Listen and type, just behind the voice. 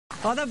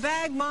Well, the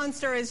bag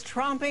monster is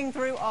tromping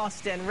through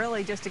Austin.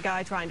 Really just a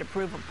guy trying to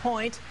prove a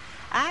point.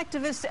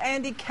 Activist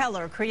Andy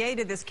Keller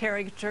created this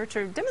caricature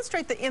to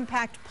demonstrate the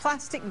impact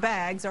plastic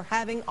bags are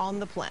having on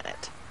the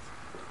planet.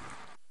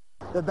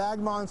 The bag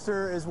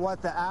monster is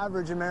what the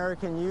average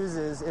American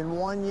uses in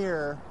 1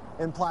 year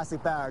in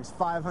plastic bags,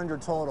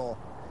 500 total.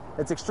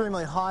 It's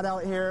extremely hot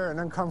out here and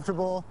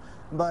uncomfortable,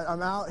 but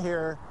I'm out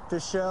here to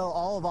show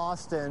all of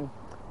Austin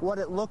what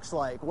it looks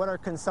like, what our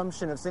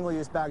consumption of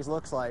single-use bags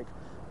looks like.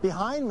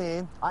 Behind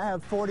me, I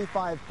have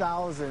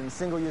 45,000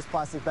 single-use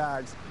plastic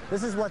bags.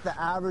 This is what the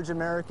average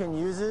American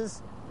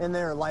uses in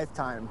their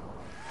lifetime.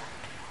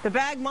 The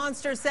bag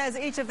monster says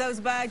each of those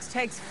bags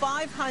takes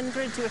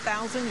 500 to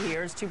 1,000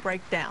 years to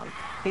break down.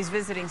 He's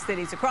visiting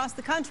cities across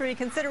the country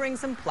considering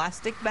some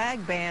plastic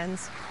bag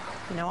bans.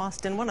 You know,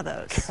 Austin, one of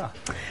those.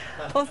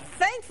 Well,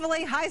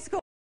 thankfully, high school